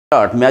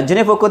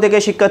ম্যাথজনের পক্ষ থেকে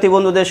শিক্ষার্থী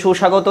বন্ধুদের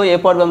সুস্বাগত। এ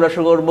পর্বে আমরা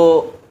শুরু করব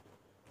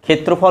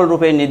ক্ষেত্রফল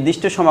রূপে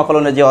নির্দিষ্ট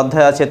সমাকলনের যে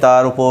অধ্যায় আছে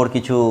তার উপর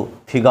কিছু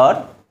ফিগার।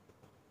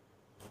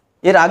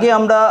 এর আগে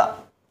আমরা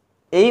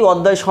এই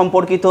অধ্যায়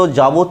সম্পর্কিত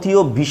যাবতীয়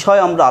বিষয়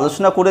আমরা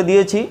আলোচনা করে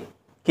দিয়েছি,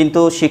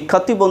 কিন্তু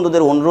শিক্ষার্থী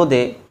বন্ধুদের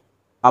অনুরোধে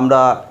আমরা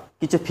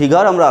কিছু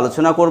ফিগার আমরা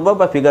আলোচনা করব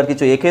বা ফিগার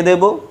কিছু এঁকে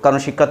দেব, কারণ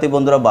শিক্ষার্থী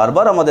বন্ধুরা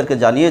বারবার আমাদেরকে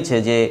জানিয়েছে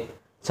যে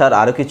স্যার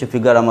আরও কিছু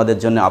ফিগার আমাদের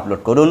জন্য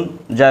আপলোড করুন।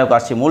 যাই হোক,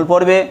 আসছি মূল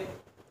পর্বে।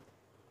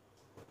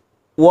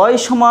 y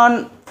সমান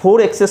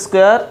 4x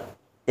স্কোয়ার,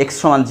 x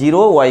সমান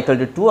 0, y equal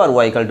to 2 R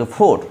y equal to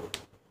 4।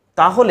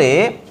 তাহলে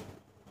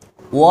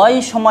y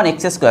সমান x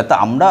স্কোয়ার, তা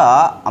আমরা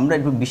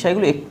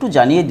বিষয়গুলো একটু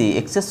জানিয়ে দিই।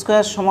 x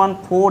স্কোয়ার সমান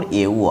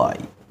 4ay,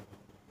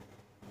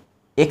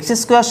 x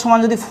স্কোয়ার সমান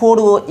যদি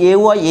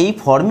 4ay এই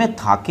ফর্মে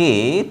থাকে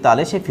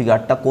তাহলে সেই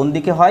ফিগারটা কোন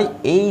দিকে হয়?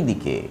 এই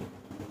দিকে।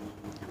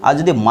 আর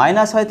যদি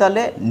মাইনাস হয়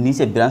তাহলে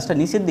নিচে ব্রাঞ্চটা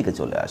নিচের দিকে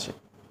চলে আসে।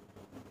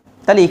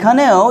 তাহলে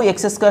এখানেও x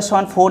স্কোয়ার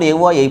সমান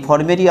 4ay এই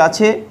ফর্মেরই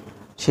আছে,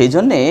 সেই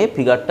জন্যে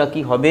ফিগারটা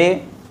কি হবে?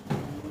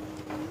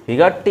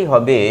 ফিগারটি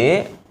হবে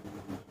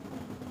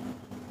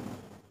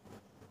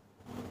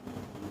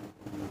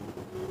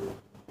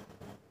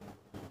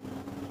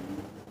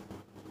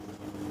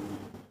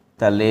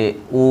তাহলে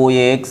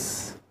ox,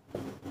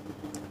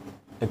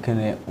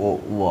 এখানে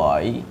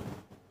oy,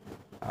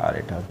 আর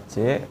এটা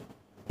হচ্ছে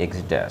x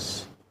ড্যাশ।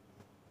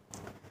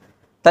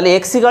 তাহলে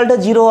x ইকুয়াল টু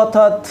 0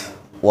 অর্থাৎ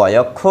y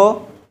অক্ষ,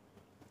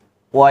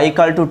 y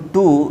ইকুয়াল টু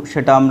 2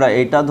 সেটা আমরা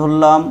এটা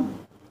ধরলাম,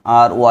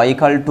 আর y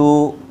ইকুয়াল টু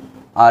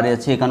আর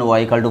আছে এখানে y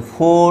ইকুয়াল টু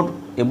 4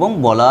 এবং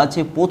বলা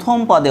আছে প্রথম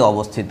পাদে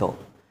অবস্থিত।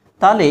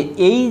 তাহলে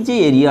এই যে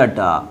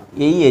এরিয়াটা,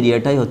 এই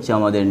এরিয়াটাই হচ্ছে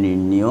আমাদের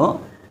নির্ণীয়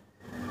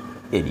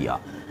এরিয়া।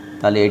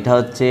 তাহলে এটা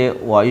হচ্ছে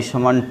y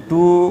সমান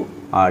 2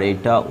 আর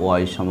এটা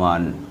y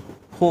সমান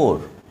 4।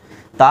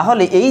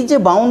 তাহলে এই যে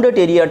বাউন্ডেড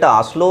এরিয়াটা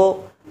আসলো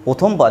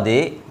প্রথম পাদে,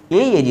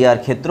 এই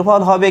এরিয়ার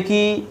ক্ষেত্রফল হবে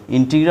কি?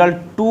 Integral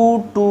 2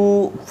 to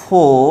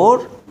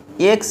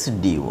 4x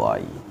dy,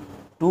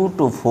 2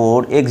 to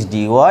 4x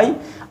dy।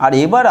 আর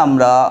এবার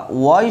আমরা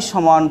y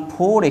সমান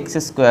 4x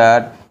স্কোয়ার,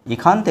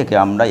 এখান থেকে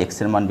আমরা x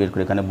এর মান বের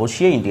করে এখানে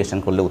বসিয়ে ইন্টিগ্রেশন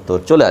করলে উত্তর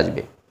চলে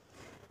আসবে।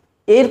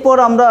 এরপর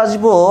আমরা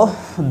আসব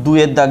 2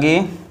 এর দাগে।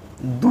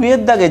 2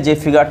 এর দাগে যে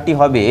ফিগারটি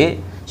হবে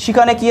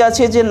সেখানে কি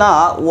আছে যে না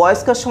y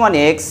স্কোয়ার সমান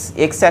x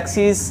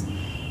Axis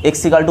x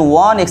equal to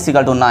 1, x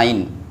equal to 9।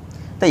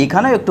 তাই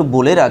এখানেও একটু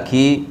বলে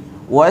রাখি,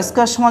 y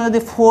স্কোয়ার সমান যদি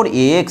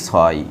 4ax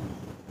হয়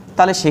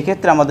তাহলে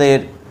সেক্ষেত্রে আমাদের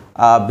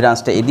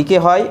ব্রাঞ্চটা এদিকে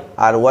হয়,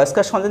 আর y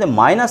স্কোয়ার সমান যদি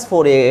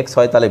 -4ax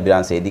হয় তাহলে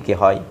ব্রাঞ্চ এদিকে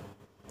হয়।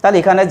 তাহলে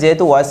এখানে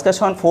যেহেতু y স্কোয়ার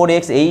সমান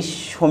 4x এই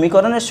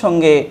সমীকরণের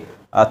সঙ্গে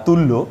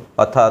তুল্য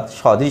অর্থাৎ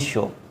সদৃশ্য,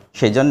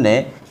 সেই জন্যে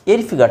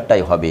এর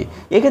ফিগারটাই হবে।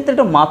 এক্ষেত্রে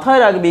একটু মাথায়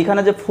রাখবে,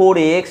 এখানে যে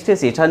 4ax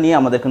এটা নিয়ে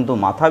আমাদের কিন্তু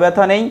মাথা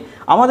ব্যথা নেই।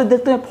 আমাদের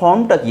দেখতে হবে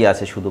ফর্মটা কি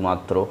আছে,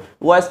 শুধুমাত্র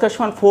y স্কোয়ার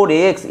সমান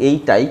 4ax এই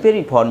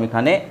টাইপেরই ফর্ম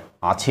এখানে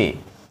আছে।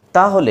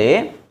 তাহলে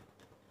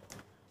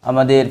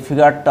আমাদের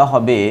ফিগারটা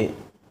হবে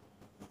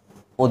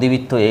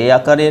অধিবৃত্ত এই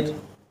আকারের।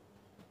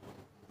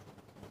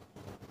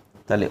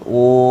 তাহলে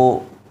ও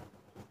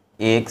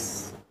এক্স,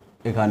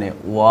 এখানে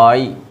y,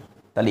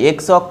 তাহলে x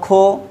অক্ষ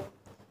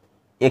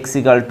x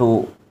equal to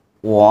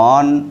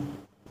 1,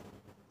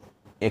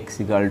 x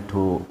equal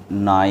to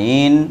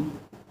 9।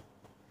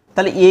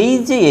 তাহলে এই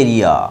যে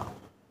এরিয়া,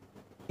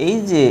 এই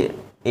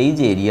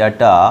যে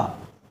এরিয়াটা,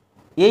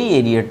 এই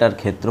এরিয়াটার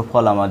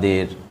ক্ষেত্রফল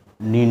আমাদের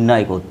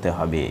নির্ণয় করতে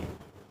হবে।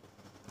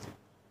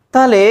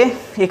 তাহলে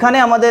এখানে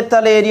আমাদের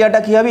তাহলে এরিয়াটা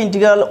কী হবে?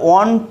 ইন্টিগ্রাল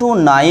 1 to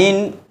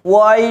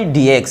 9y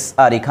dx,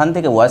 আর এখান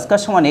থেকে y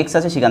স্কয়ার সমান x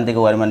আছে, সেখান থেকে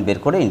y মান বের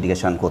করে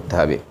ইন্টিগ্রেশন করতে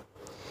হবে।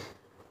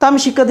 তা আমি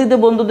শিক্ষার্থীদের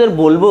বন্ধুদের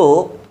বলবো,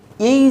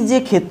 এই যে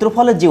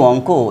ক্ষেত্রফলের যে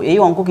অঙ্ক, এই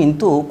অঙ্ক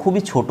কিন্তু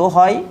খুবই ছোট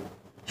হয়।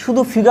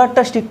 শুধু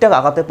ফিগারটা ঠিকঠাক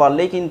আঁকাতে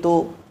পারলেই কিন্তু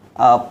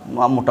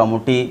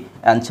মোটামুটি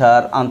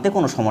অ্যান্সার আনতে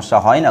কোনো সমস্যা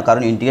হয় না,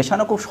 কারণ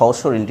ইন্টিগ্রেশনও খুব সহজ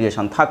সরল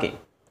ইন্টিগ্রেশন থাকে।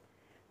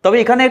 তবে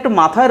এখানে একটু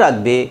মাথায়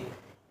রাখবে,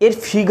 এর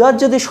ফিগার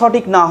যদি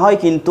সঠিক না হয়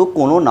কিন্তু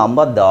কোনো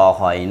নাম্বার দেওয়া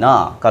হয় না,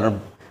 কারণ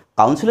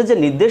কাউন্সিলের যে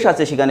নির্দেশ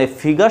আছে সেখানে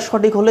ফিগার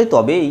সঠিক হলেই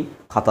তবেই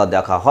খাতা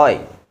দেখা হয়।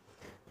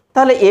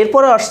 তাহলে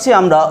এরপরে আসছে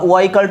আমরা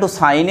y equal to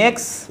sine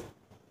x,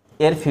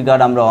 এর ফিগার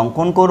আমরা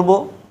অঙ্কন করব।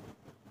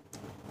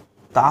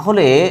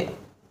 তাহলে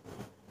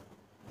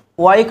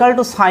y equal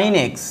to sine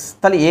x,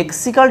 তাহলে x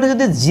ইকুয়াল টু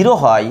যদি 0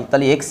 হয়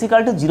তাহলে x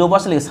ইকুয়াল টু 0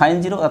 বসালে সাইন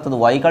 0 অর্থাৎ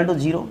y ইকুয়াল টু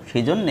 0।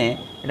 সেই জন্যে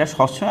এটা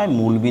সবসময়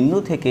মূলবিন্দু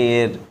থেকে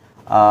এর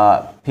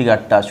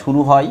ফিগারটা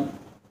শুরু হয়।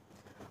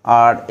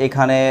 আর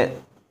এখানে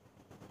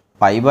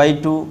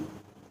π/2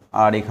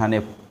 আর এখানে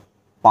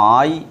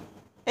পাই,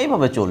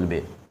 এইভাবে চলবে।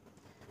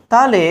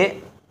 তাহলে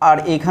আর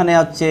এখানে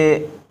হচ্ছে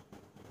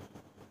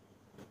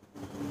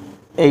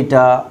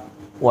এইটা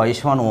y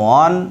সমান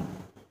 1,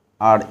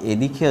 আর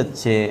এদিকে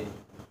হচ্ছে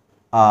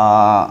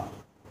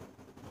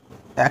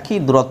একই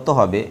দূরত্ব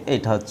হবে,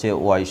 এটা হচ্ছে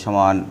y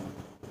সমান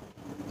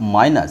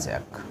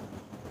 -1।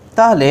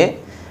 তাহলে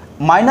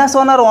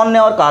 -1 আর 1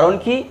 নেওয়ার কারণ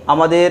কি?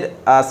 আমাদের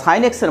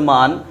সাইন এক্সের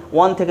মান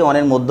 1 থেকে 1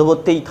 এর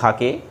মধ্যবর্তীই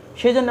থাকে,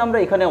 সেই জন্য আমরা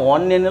এখানে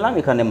 1 নিয়ে নিলাম,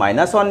 এখানে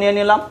 -1 নিয়ে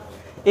নিলাম।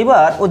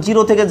 এবার ও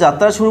 0 থেকে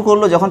যাত্রা শুরু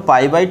করলো, যখন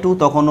π/2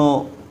 তখন ও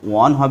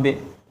 1 হবে,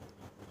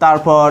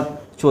 তারপর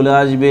চলে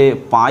আসবে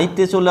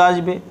পাইতে চলে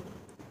আসবে,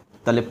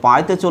 তাহলে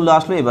পাইতে চলে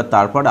আসলো, এবার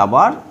তারপর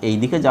আবার এই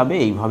দিকে যাবে,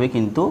 এইভাবে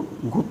কিন্তু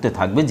ঘুরতে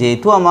থাকবে।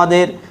 যেহেতু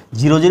আমাদের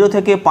 0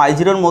 থেকে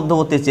π0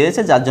 মধ্যবর্তী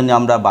চেয়েছে, যার জন্য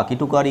আমরা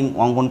বাকিটুকু আর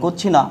অঙ্কন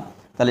করছি না,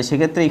 তাহলে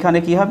সেক্ষেত্রে এখানে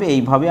কি হবে,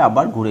 এইভাবে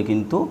আবার ঘুরে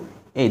কিন্তু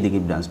এই দিকে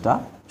ব্রাঞ্চটা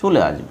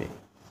চলে আসবে।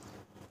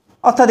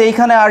 অর্থাৎ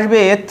এইখানে আসবে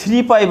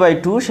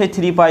 3π/2, সেই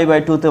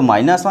 3π/2 তে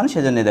 -1,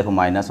 সেজন্য দেখো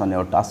 -1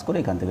 ও টাচ করে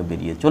এখান থেকে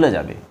বেরিয়ে চলে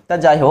যাবে। তা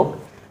যাই হোক,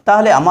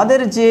 তাহলে আমাদের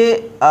যে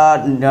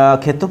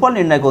ক্ষেত্রফল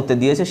নির্ণয় করতে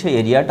দিয়েছে সেই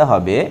এরিয়াটা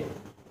হবে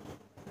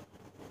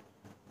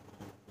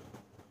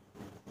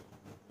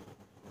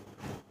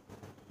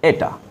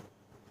এটা।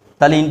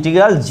 তাহলে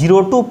integral 0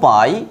 to π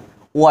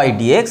y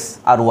dx,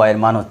 R y এর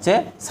মান হচ্ছে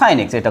sin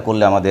x, এটা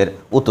করলে আমাদের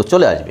উত্তর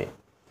চলে আসবে।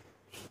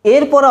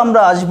 এরপর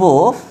আমরা আসবো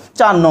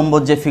 4 নম্বর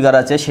যে ফিগার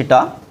আছে সেটা।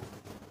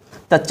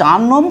 তা 4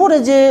 নম্বরে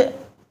যে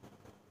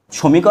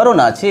সমীকরণ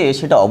আছে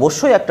সেটা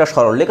অবশ্যই একটা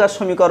সরলরেখার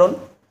সমীকরণ।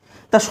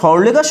 তা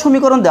সরলরেখার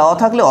সমীকরণ দেওয়া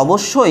থাকলে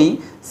অবশ্যই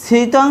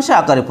স্থিতাংশে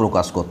আকারে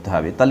প্রকাশ করতে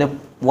হবে। তাহলে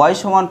y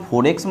সমান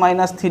 4x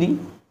 - 3,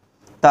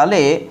 তাহলে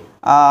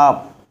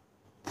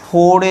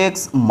 4x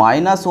 -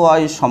 y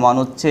সমান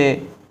হচ্ছে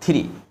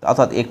 3,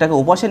 অর্থাৎ একটাকে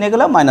উপাশে নিয়ে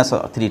গেলাম,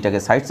 -3টাকে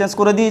সাইড চেঞ্জ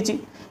করে দিয়েছি।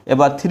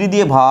 এবার 3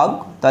 দিয়ে ভাগ,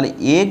 তাহলে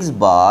x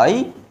বাই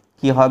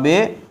কী হবে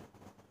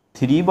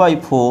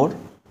 3/4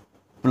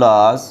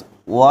 প্লাস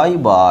y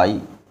বাই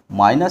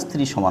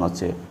 -3 সমান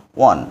হচ্ছে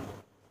 1।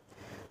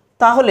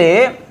 তাহলে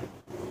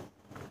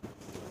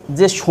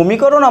যে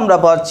সমীকরণ আমরা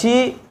পাচ্ছি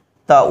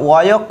তা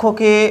y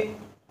অক্ষকে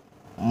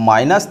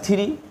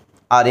 -3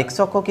 আর x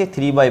অক্ষকে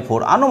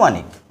 3/4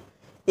 আনুমানিক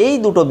এই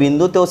দুটো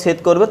বিন্দুতেও ছেদ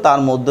করবে, তার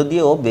মধ্য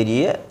দিয়েও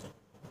বেরিয়ে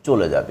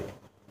চলে যাবে।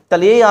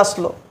 তাহলে এই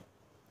আসলো।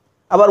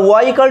 আবার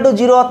y =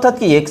 0 অর্থাৎ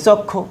কি x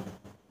অক্ষ।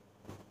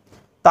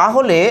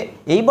 তাহলে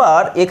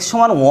এইবার x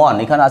সমান 1,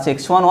 এখানে আছে x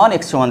সমান 1,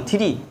 x সমান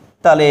 3,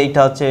 তাহলে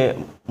এইটা হচ্ছে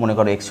মনে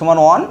করো x সমান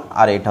 1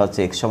 আর এটা হচ্ছে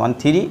x সমান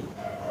 3।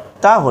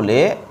 তাহলে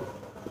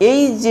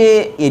এই যে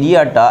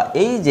এরিয়াটা,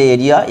 এই যে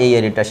এরিয়া, এই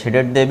এরিয়াটা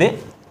শেডেড দেবে,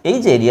 এই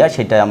যে এরিয়া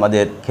সেটা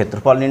আমাদের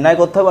ক্ষেত্রফল নির্ণয়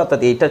করতে হবে,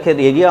 অর্থাৎ এইটার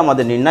এরিয়া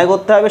আমাদের নির্ণয়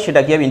করতে হবে। সেটা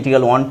কি হবে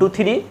integral 1 to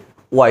 3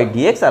 y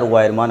dx, R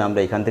y এর মান আমরা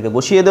এখান থেকে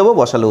বসিয়ে দেবো,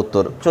 বসালে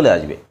উত্তর চলে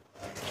আসবে।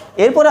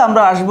 এরপরে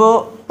আমরা আসবো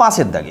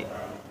 5-এর দাগে।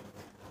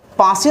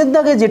 5-এর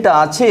দাগে যেটা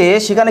আছে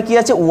সেখানে কি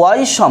আছে, y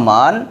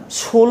সমান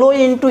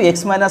 16 × x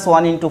 - 1 ×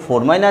 4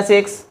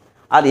 - x,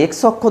 আর x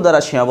অক্ষ দ্বারা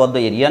সীমাবদ্ধ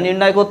এরিয়া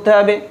নির্ণয় করতে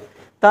হবে।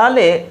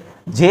 তাহলে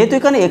যেহেতু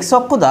এখানে x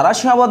অক্ষ দ্বারা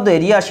সীমাবদ্ধ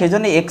এরিয়া,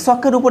 সেজন্য x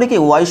অক্ষের উপরে কি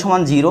y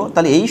সমান 0,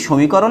 তাহলে এই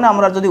সমীকরণে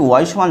আমরা যদি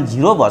y সমান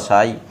 0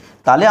 বসাই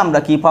তাহলে আমরা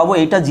কি পাবো,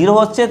 এইটা 0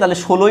 হচ্ছে, তাহলে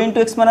 16 ×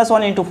 x - 1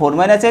 × 4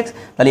 - x,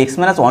 তাহলে x -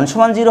 1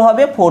 সমান 0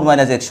 হবে, 4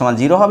 - x সমান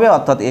 0 হবে,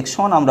 অর্থাৎ x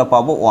সমান আমরা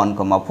পাবো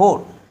 1,4।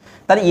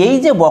 তাহলে এই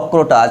যে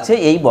বক্রটা আছে,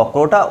 এই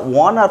বক্রটা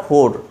 1 আর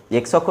 4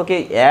 x অক্ষকে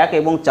 1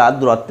 এবং 4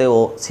 দূরত্বেও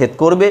ছেদ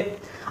করবে।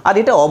 আর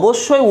এটা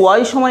অবশ্যই y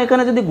সমান,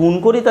 এখানে যদি গুণ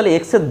করি তাহলে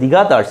x এর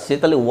দ্বিঘাত আসছে,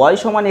 তাহলে y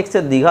সমান x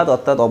এর দ্বিঘাত,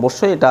 অর্থাৎ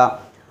অবশ্যই এটা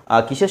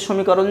কিসের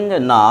সমীকরণ,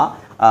 না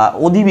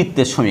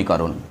অধিবৃত্তের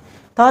সমীকরণ।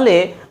 তাহলে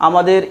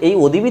আমাদের এই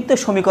অধিবৃত্তের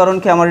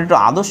সমীকরণকে আমাদের একটু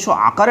আদর্শ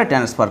আকারে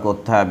ট্রান্সফার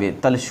করতে হবে।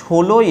 তাহলে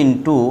 16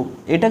 ইন্টু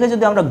এটাকে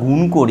যদি আমরা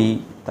গুণ করি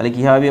তাহলে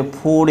কী হবে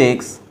 4x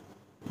 -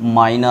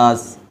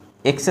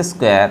 x² -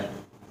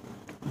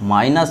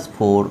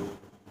 4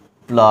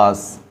 plus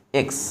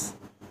x,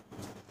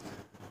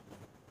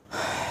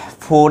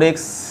 4x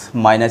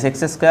 - x²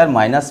 -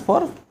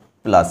 4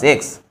 plus x,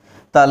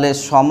 তাহলে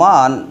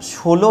সমান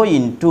 16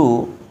 ইন্টু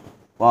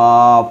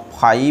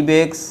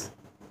 5x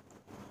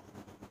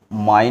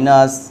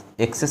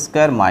 - x²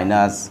 -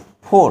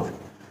 4,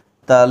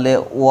 তাহলে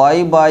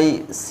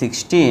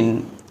y/16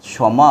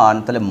 সমান,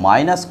 তাহলে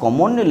মাইনাস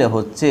কমন নিলে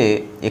হচ্ছে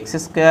x² -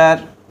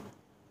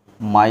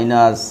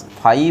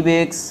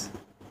 5x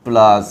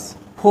প্লাস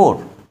 4,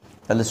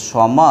 তাহলে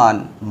সমান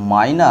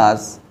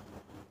minus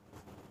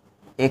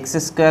x²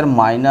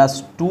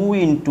 - 2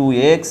 into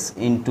x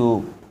into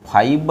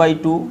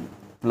 5/2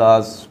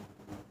 plus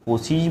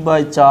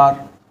 25/4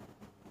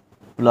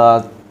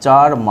 plus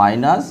 4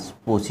 minus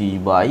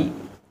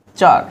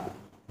 25/4।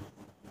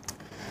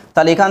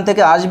 তাহলে এখান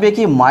থেকে আসবে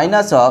কি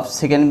মাইনাস অফ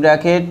সেকেন্ড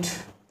ব্র্যাকেট,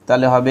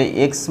 তাহলে হবে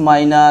x -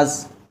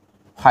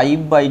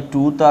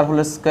 5/2 তার হোল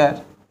স্কোয়ার,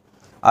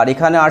 আর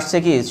এখানে আসছে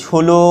কি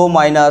 16 -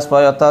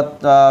 5 অর্থাৎ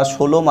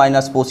 16 -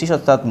 25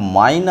 অর্থাৎ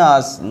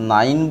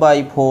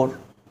 -9/4।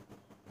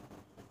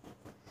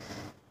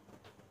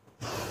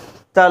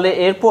 তাহলে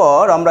এরপর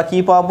আমরা কি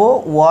পাবো,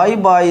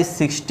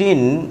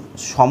 y/16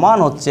 সমান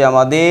হচ্ছে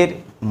আমাদের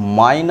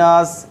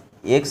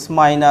 -x -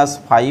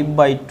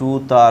 5/2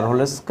 তার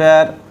হোল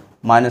স্কোয়ার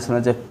মাইনাস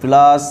হচ্ছে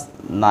প্লাস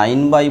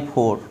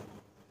 9/4।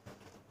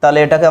 তাহলে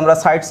এটাকে আমরা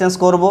সাইড চেঞ্জ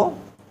করব,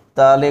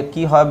 তাহলে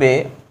কি হবে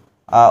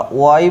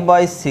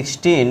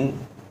y/16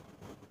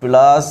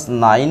 প্লাস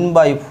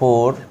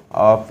 9/4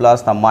 প্লাস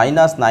না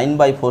মাইনাস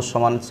 9/4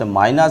 সমান হচ্ছে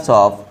মাইনাস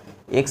অফ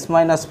x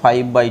 -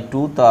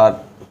 5/2 তার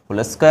হোল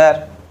স্কোয়ার,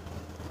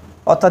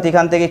 অর্থাৎ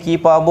এখান থেকে কি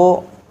পাবো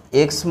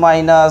x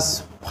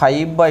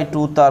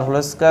 5/2 তার হোল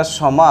স্কয়ার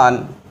সমান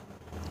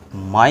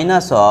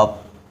মাইনাস অফ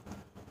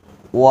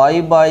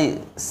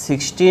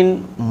y/16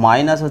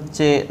 মাইনাস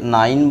হচ্ছে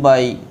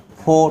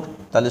 9/4,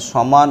 তাহলে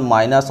সমান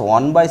মাইনাস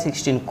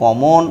 1/16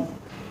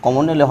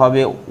 কমন নিলে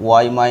হবে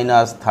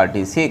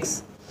y-36।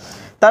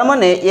 তার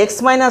মানে x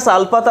মাইনাস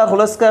আলফা তার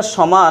হোল স্কয়ার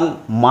সমান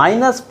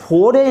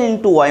 -4a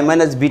into y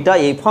minus beta,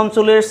 এই ফর্ম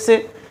চলে এসছে।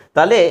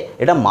 তাহলে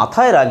এটা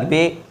মাথায়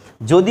রাখবে,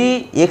 যদি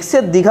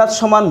এক্সের দ্বিঘাত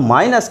সমান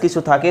মাইনাস কিছু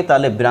থাকে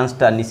তাহলে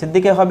ব্রাঞ্চটা নিচের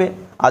দিকে হবে,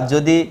 আর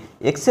যদি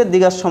এক্সের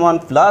দ্বিঘাত সমান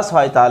প্লাস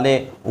হয় তাহলে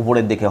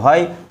উপরের দিকে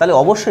হয়। তাহলে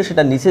অবশ্যই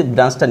সেটা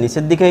ব্রাঞ্চটা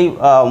নিচের দিকেই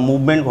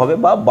মুভমেন্ট হবে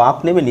বা বাঁক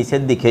নেবে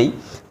নিচের দিকেই।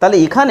 তাহলে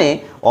এখানে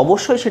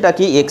অবশ্যই সেটা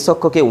কি এক্স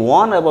অক্ষকে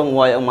 1 এবং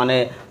ওয়াই মানে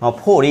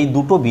 4 এই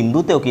দুটো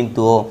বিন্দুতেও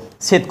কিন্তু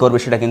ছেদ করবে,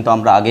 সেটা কিন্তু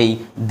আমরা আগেই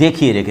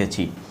দেখিয়ে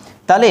রেখেছি।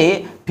 তাহলে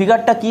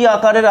ফিগারটা কি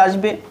আকারের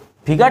আসবে?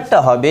 ফিগারটা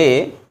হবে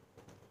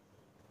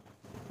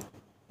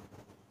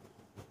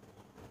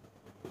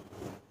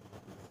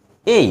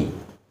এই,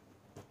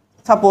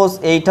 সাপোজ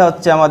এইটা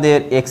হচ্ছে আমাদের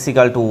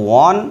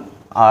x=1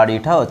 আর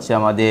এটা হচ্ছে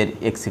আমাদের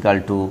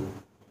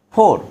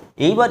x=4।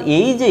 এইবার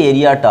এই যে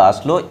এরিয়াটা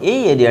আসলো, এই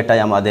এরিয়াটাই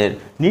আমাদের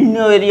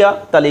নির্ণয় এরিয়া।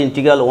 তাহলে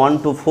integral 1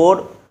 to 4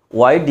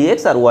 y dx,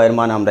 R y এর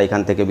মান আমরা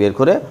এখান থেকে বের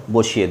করে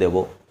বসিয়ে দেব।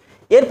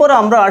 এরপর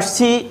আমরা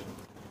আসছি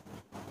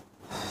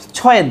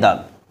 6 এর দাগ।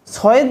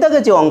 6 এর দাগে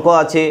যে অঙ্ক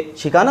আছে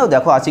সেখানেও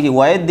দেখো আছে কি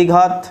y এর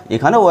দ্বিঘাত,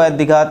 এখানেও y এর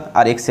দ্বিঘাত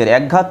আর x এর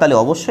এক ঘাত, তাহলে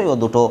অবশ্যই ও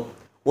দুটো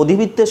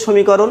অধিবৃত্তের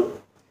সমীকরণ।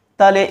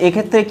 তাহলে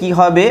এক্ষেত্রে কি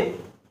হবে?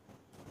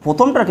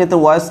 প্রথমটার ক্ষেত্রে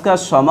y স্কয়ার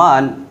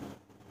সমান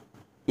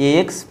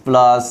x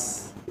প্লাস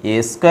a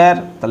স্কয়ার,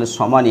 তাহলে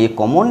সমান a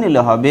কমন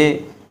নিলে হবে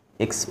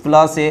x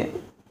প্লাস a,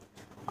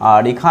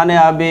 আর এখানে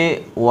হবে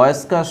y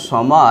স্কয়ার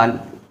সমান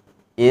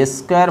a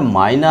স্কয়ার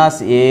মাইনাস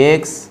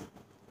ax,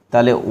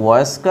 তাহলে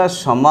y স্কয়ার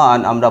সমান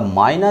আমরা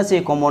মাইনাস a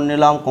কমন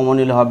নিলাম, কমন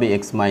নিলে হবে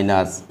x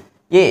মাইনাস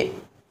a।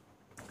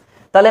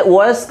 তাহলে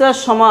y স্কয়ার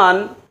সমান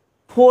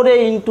 4a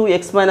into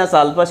x minus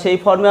alpha সেই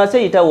ফর্মে আছে,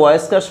 এটা y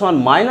স্কয়ার সমান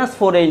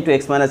 -4a into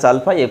x minus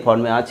alpha এই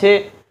ফর্মে আছে।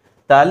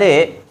 তাহলে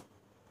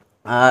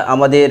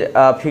আমাদের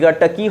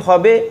ফিগারটা কি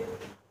হবে?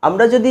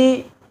 আমরা যদি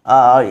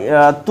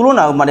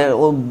তুলনা মানে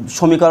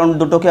সমীকরণ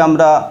দুটোকে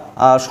আমরা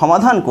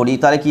সমাধান করি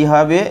তাহলে কি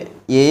হবে?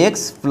 ax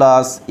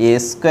প্লাস a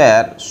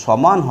স্কয়ার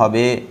সমান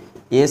হবে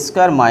a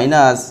স্কয়ার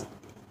মাইনাস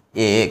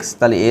ax,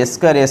 তাহলে a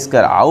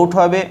স্কয়ার আউট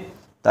হবে,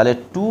 তাহলে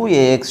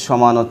 2ax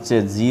সমান হচ্ছে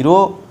 0,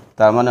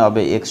 তার মানে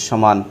হবে x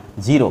সমান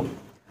 0।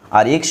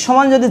 আর x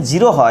সমান যদি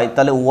 0 হয়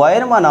তাহলে y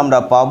এর মান আমরা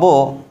পাবো,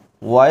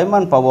 y এর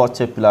মান পাবো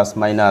হচ্ছে প্লাস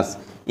মাইনাস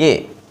a।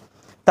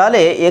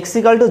 তাহলে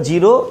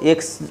x=0, x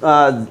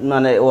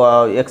মানে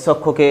x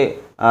অক্ষকে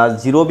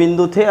 0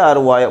 বিন্দুতে আর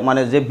y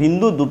মানে যে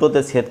বিন্দু দুটোতে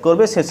ছেদ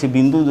করবে সেই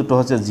বিন্দু দুটো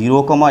হচ্ছে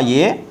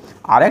 0,a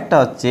আর একটা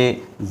হচ্ছে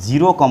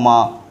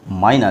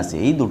 0,-a,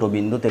 এই দুটো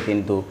বিন্দুতে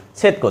কিন্তু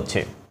ছেদ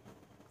করছে।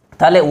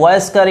 তাহলে y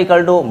square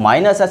equal to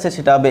minus আছে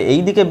সেটা হবে এই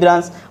দিকে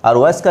branch, R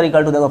y square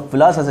equal to দেখো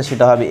প্লাস আছে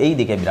সেটা হবে এই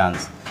দিকে ব্রাঞ্চ।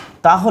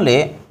 তাহলে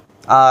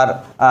আর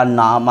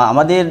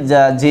আমাদের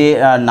যে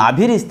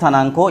নাভির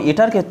স্থানাঙ্ক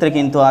এটার ক্ষেত্রে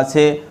কিন্তু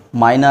আছে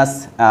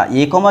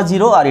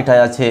 -a,0 আর এটা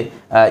আছে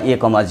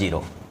a,0।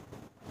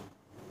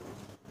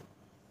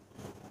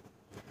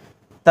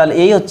 তাহলে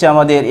এই হচ্ছে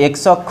আমাদের x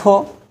অক্ষ।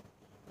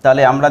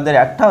 তাহলে আমাদের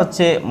একটা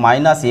হচ্ছে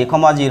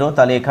 -a,0,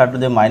 তাহলে এখানে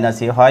যদি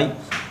 -a হয়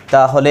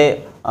তাহলে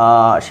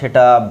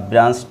সেটা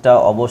ব্রাঞ্চটা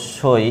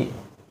অবশ্যই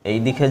এই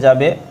দিকে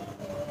যাবে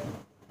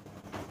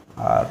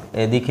আর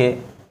এদিকে,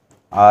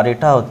 আর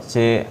এটা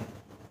হচ্ছে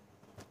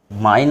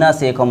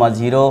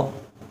 -a,0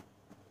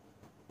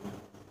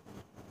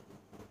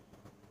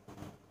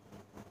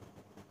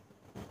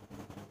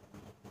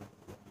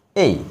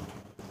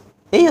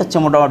 এই হচ্ছে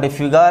মোটামুটি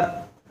ফিগার।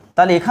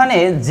 তাহলে এখানে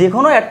যে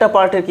কোনো একটা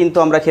পার্টের কিন্তু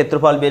আমরা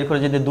ক্ষেত্রফল বের করে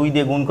যদি 2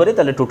 দিয়ে গুণ করি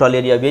তাহলে টোটাল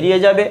এরিয়া বেরিয়ে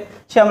যাবে।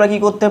 সে আমরা কি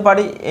করতে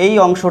পারি? এই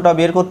অংশটা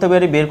বের করতে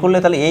পারি, বের করলে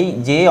তাহলে এই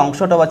যে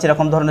অংশটা পাচ্ছি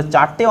এরকম ধরনের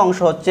 4টে অংশ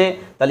হচ্ছে,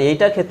 তাহলে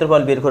এইটার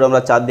ক্ষেত্রফল বের করে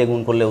আমরা 4 দিয়ে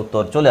গুণ করলে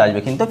উত্তর চলে আসবে,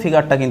 কিন্তু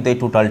ফিগারটা কিন্তু এই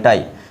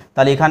টোটালটাই।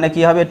 তাহলে এখানে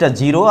কি হবে? এটা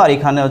 0 আর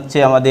এখানে হচ্ছে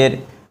আমাদের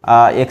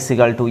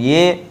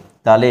x=a,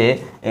 তাহলে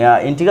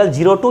integral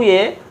 0 to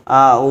a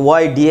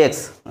y dx,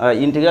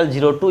 integral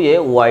 0 to a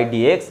y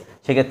dx।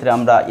 সেক্ষেত্রে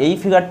আমরা এই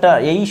ফিগারটা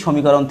এই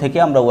সমীকরণ থেকে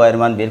আমরা y এর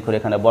মান বের করে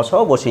এখানে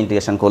বসাবো, বসে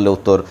ইন্টিগ্রেশন করলে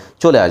উত্তর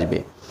চলে আসবে।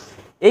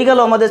 এই গেল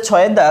আমাদের 6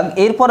 এর দাগ।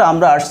 এরপর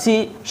আমরা আসছি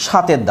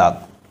 7 এর দাগ।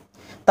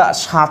 তা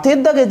 7 এর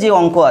দাগে যে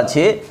অঙ্ক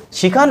আছে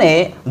সেখানে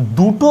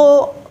দুটো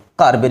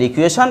কার্ভের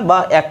ইকুয়েশন বা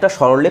একটা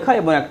সরলরেখা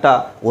এবং একটা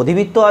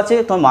অধিবৃত্ত আছে।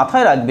 তো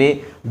মাথায় রাখবে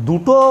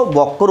দুটো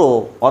বক্র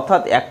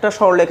অর্থাৎ একটা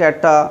সরলরেখা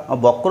একটা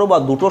বক্র বা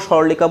দুটো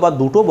সরলরেখা বা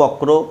দুটো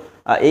বক্র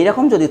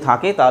এইরকম যদি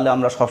থাকে তাহলে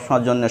আমরা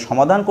সবসময়ের জন্য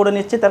সমাধান করে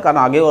নিচ্ছি, তার কারণ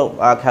আগেও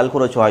খেয়াল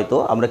করেছো হয়তো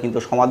আমরা কিন্তু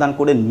সমাধান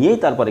করে নিয়েই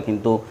তারপরে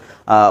কিন্তু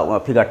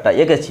ফিগারটা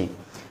এঁকেছি।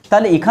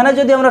 তাহলে এখানে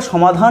যদি আমরা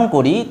সমাধান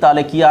করি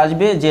তাহলে কি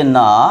আসবে? যে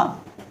না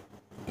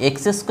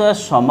x²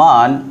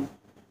 সমান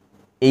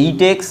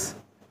 8x,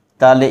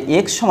 তাহলে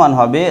x সমান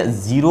হবে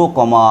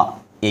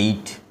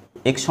 0,8,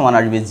 x সমান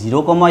আসবে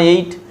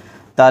 0,8।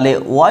 তাহলে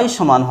y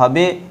সমান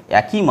হবে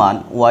একই মান,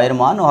 y এর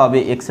মানও হবে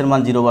x এর মান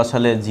 0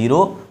 বসালে 0,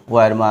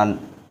 y এর মান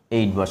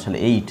 8 বসালে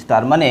 8,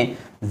 তার মানে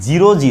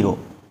 0 0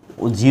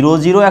 ও 0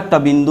 0 একটা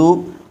বিন্দু,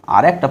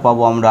 আর একটা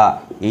পাবো আমরা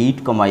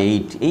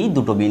 8,8, এই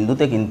দুটো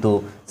বিন্দুতে কিন্তু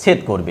ছেদ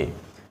করবে।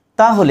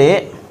 তাহলে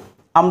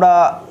আমরা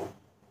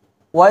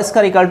Y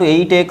square equal to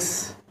 8x,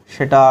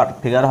 সেটার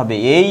ফিগার হবে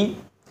এই,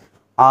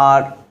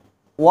 আর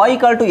ওয়াই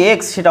ইকাল টু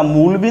এক্স সেটা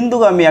মূল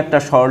বিন্দুগামী একটা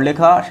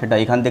সরলরেখা, সেটা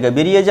এখান থেকে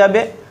বেরিয়ে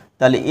যাবে।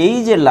 তাহলে এই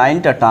যে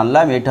লাইনটা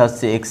টানলাম এটা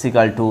হচ্ছে এক্স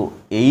ইকাল টু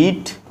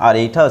 8 আর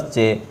এইটা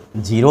হচ্ছে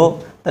 0।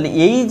 তাহলে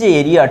এই যে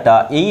এরিয়াটা,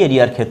 এই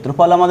এরিয়ার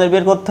ক্ষেত্রফল আমাদের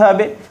বের করতে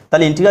হবে।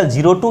 তাহলে ইন্টিগ্রাল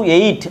 0 টু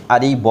 8 আর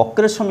এই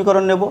বক্রের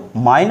সমীকরণ নেব,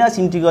 মাইনাস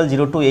ইন্টিগ্রাল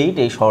 0 টু 8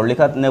 এই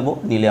সরলরেখা নেব,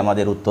 নিলে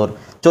আমাদের উত্তর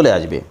চলে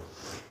আসবে।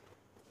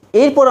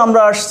 এরপর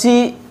আমরা আসছি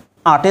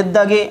 8-এর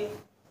দাগে।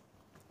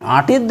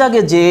 8-এর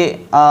দাগে যে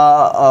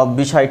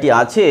বিষয়টি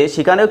আছে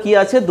সেখানেও কি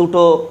আছে,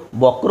 দুটো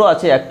বক্র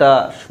আছে, একটা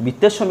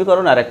বৃত্তের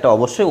সমীকরণ আর একটা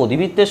অবশ্যই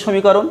অধিবৃত্তের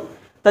সমীকরণ।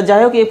 তা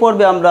যাই হোক, এই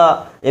পর্বে আমরা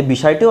এই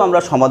বিষয়টিও আমরা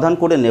সমাধান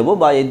করে নেব,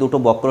 বা এই দুটো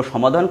বক্র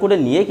সমাধান করে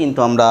নিয়ে কিন্তু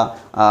আমরা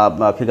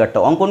ফিগারটা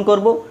অঙ্কন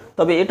করব।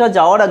 তবে এটা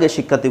যাওয়ার আগে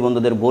শিক্ষার্থী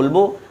বন্ধুদের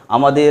বলবো,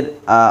 আমাদের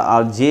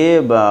যে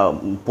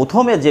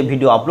প্রথমে যে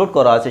ভিডিও আপলোড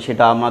করা আছে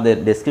সেটা আমাদের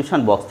ডেসক্রিপশন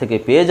বক্স থেকে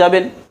পেয়ে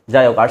যাবেন।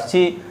 যাই হোক, আসছি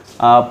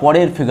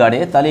পরের ফিগারে।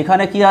 তাহলে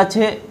এখানে কি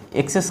আছে,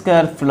 x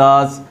square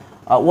plus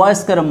Y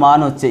square মান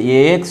হচ্ছে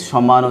এক্স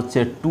সমান হচ্ছে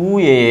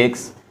 2x।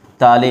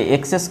 তাহলে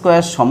এক্স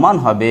স্কোয়ার সমান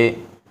হবে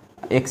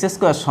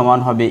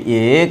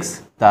এক্স,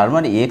 তার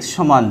মানে এক্স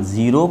সমান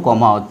 0,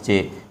 হচ্ছে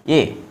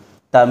এ।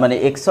 তার মানে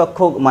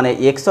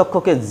এক্স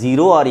অক্ষকে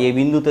 0 আর এ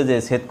বিন্দুতে যে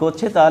ছেদ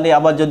করছে, তাহলে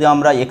আবার যদি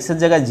আমরা এক্সের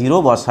জায়গায় 0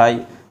 বসাই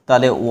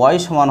তাহলে ওয়াই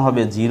সমান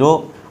হবে 0,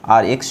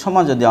 আর এক্স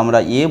সমান যদি আমরা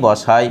এ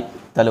বসাই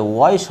তাহলে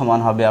ওয়াই সমান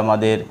হবে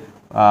আমাদের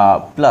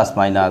প্লাস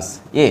মাইনাস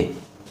এ।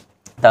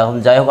 তখন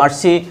যাই হোক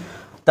আসছি,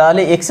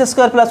 তাহলে x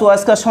square plus Y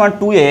square সমান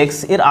 2x,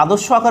 এর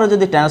আদর্শ আকারে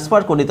যদি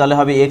ট্রান্সফার করি তাহলে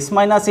হবে এক্স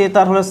মাইনাস এ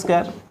তার whole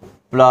square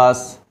plus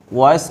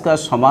Y square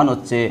সমান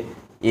হচ্ছে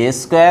এ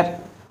স্কোয়ার,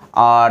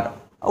 আর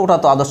ওটা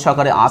তো আদর্শ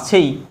আকারে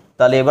আছেই।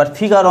 তাহলে এবার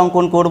ফিগার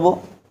অঙ্কন করব।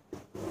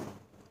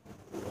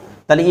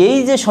 তাহলে এই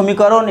যে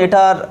সমীকরণ,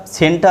 এটার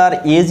সেন্টার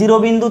a0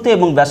 বিন্দুতে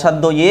এবং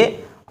ব্যাসার্ধ a,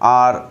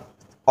 আর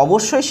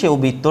অবশ্যই সেও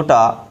বৃত্তটা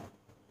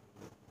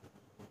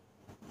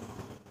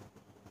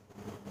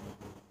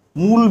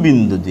মূল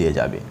বিন্দু দিয়ে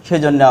যাবে,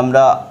 সেজন্য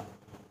আমরা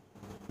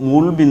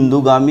মূল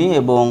বিন্দুগামী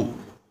এবং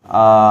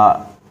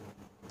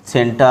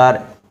সেন্টার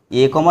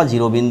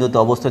a,0 বিন্দুতে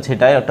অবস্থিত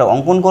সেটাই একটা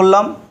অঙ্কন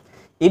করলাম।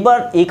 এবার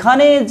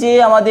এখানে যে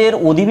আমাদের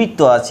অধিবৃত্ত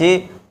আছে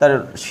তার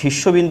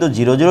শীর্ষবিন্দু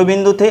 0 0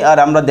 বিন্দুতে, আর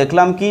আমরা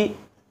দেখলাম কি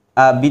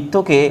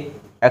বৃত্তকে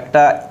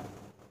একটা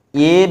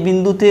এ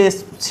বিন্দুতে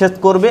ছেদ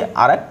করবে,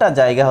 আর একটা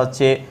জায়গা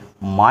হচ্ছে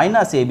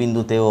মাইনাস এ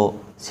বিন্দুতেও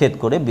ছেদ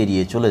করে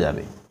বেরিয়ে চলে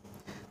যাবে।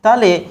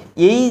 তাহলে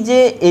এই যে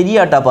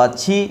এরিয়াটা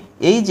পাচ্ছি,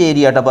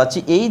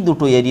 এই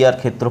দুটো এরিয়ার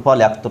ক্ষেত্রফল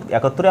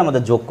একত্রে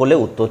আমাদের যোগ করলে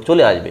উত্তর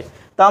চলে আসবে।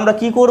 তা আমরা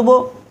কি করব,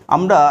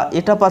 আমরা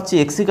এটা পাচ্ছি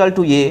এক্স ইকাল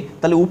টু এ,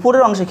 তাহলে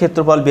উপরের অংশে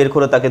ক্ষেত্রফল বের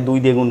করে তাকে 2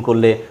 দিয়ে গুণ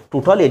করলে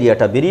টোটাল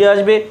এরিয়াটা বেরিয়ে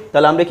আসবে।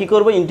 তাহলে আমরা কি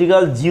করব,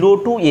 ইন্টিগ্রাল 0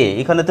 টু এ,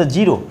 এখানে তো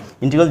 0,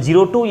 integral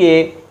 0 two A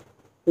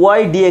Y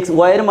dx,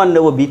 ওয়াইয়ের মান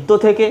নেব বৃত্ত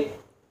থেকে,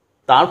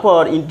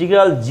 তারপর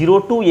integral 0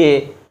 two A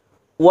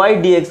Y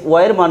dx,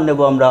 ওয়াইয়ের মান নেব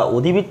আমরা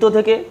অধিবৃত্ত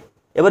থেকে।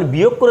 এবার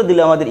বিয়োগ করে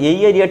দিলে আমাদের এই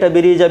এরিয়াটা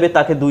বেরিয়ে যাবে,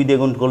 তাকে 2 দিয়ে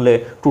গুণ করলে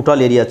টোটাল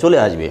এরিয়া চলে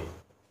আসবে।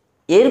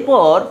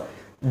 এরপর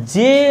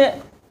যে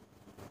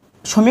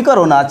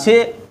সমীকরণ আছে,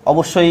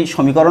 অবশ্যই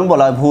সমীকরণ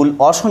বলা ভুল,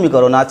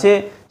 অসমীকরণ আছে,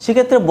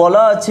 সেক্ষেত্রে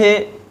বলা আছে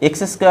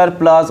x square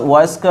plus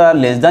Y square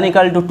less than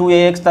equal to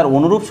 2x, তার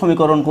অনুরূপ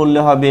সমীকরণ করলে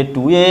হবে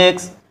 2x।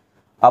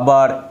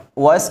 আবার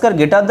Y square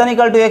greater than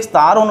equal to x,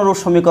 তার অনুরূপ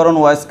সমীকরণ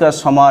ওয়াই স্কোয়ার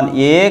সমান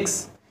x।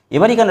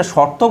 এবার এখানে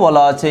শর্ত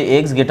বলা আছে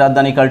x greater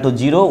than equal to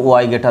 0,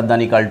 Y greater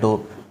than equal to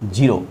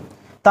 0।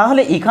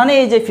 তাহলে এখানে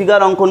এই যে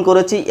ফিগার অঙ্কন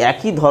করেছি,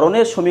 একই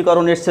ধরনের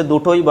সমীকরণ এসছে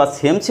দুটোই, বা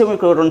সেম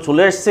সমীকরণ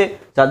চলে এসছে,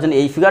 যার জন্য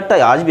এই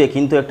ফিগারটাই আসবে।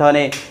 কিন্তু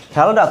এখানে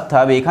খেয়াল রাখতে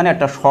হবে, এখানে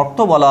একটা শর্ত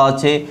বলা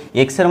আছে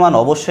এক্সের মান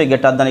অবশ্যই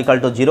গ্রেটার দ্যান ইকাল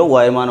টু 0,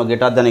 ওয়াইয়ের মানও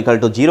গ্রেটার দ্যান ইকাল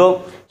টু 0।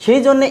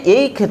 সেই জন্য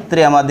এই ক্ষেত্রে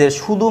আমাদের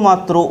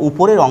শুধুমাত্র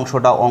উপরের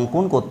অংশটা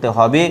অঙ্কন করতে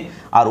হবে,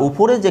 আর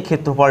উপরে যে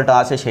ক্ষেত্রফলটা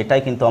আছে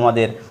সেটাই কিন্তু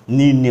আমাদের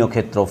নির্ণীয়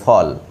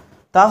ক্ষেত্রফল।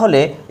 তাহলে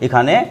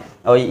এখানে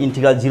ওই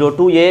ইন্টিগ্রাল 0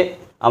 টু এ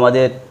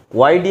আমাদের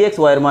ওয়াই ডিএক্স,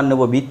 ওয়াইয়ের মান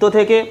নেব বৃত্ত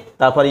থেকে,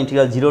 তারপর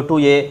integral 0 two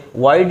A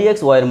Y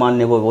dx, ওয়াইয়ের মান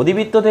নেব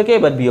অধিবৃত্ত থেকে,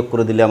 এবার বিয়োগ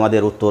করে দিলে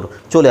আমাদের উত্তর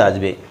চলে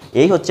আসবে।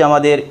 এই হচ্ছে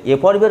আমাদের এ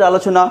পর্বের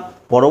আলোচনা।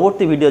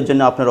 পরবর্তী ভিডিওর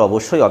জন্য আপনারা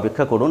অবশ্যই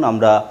অপেক্ষা করুন,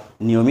 আমরা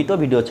নিয়মিত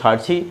ভিডিও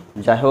ছাড়ছি।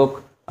 যাই হোক,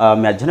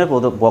 ম্যাথজনের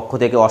পক্ষ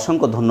থেকে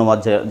অসংখ্য ধন্যবাদ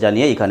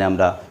জানিয়ে এখানে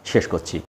আমরা শেষ করছি।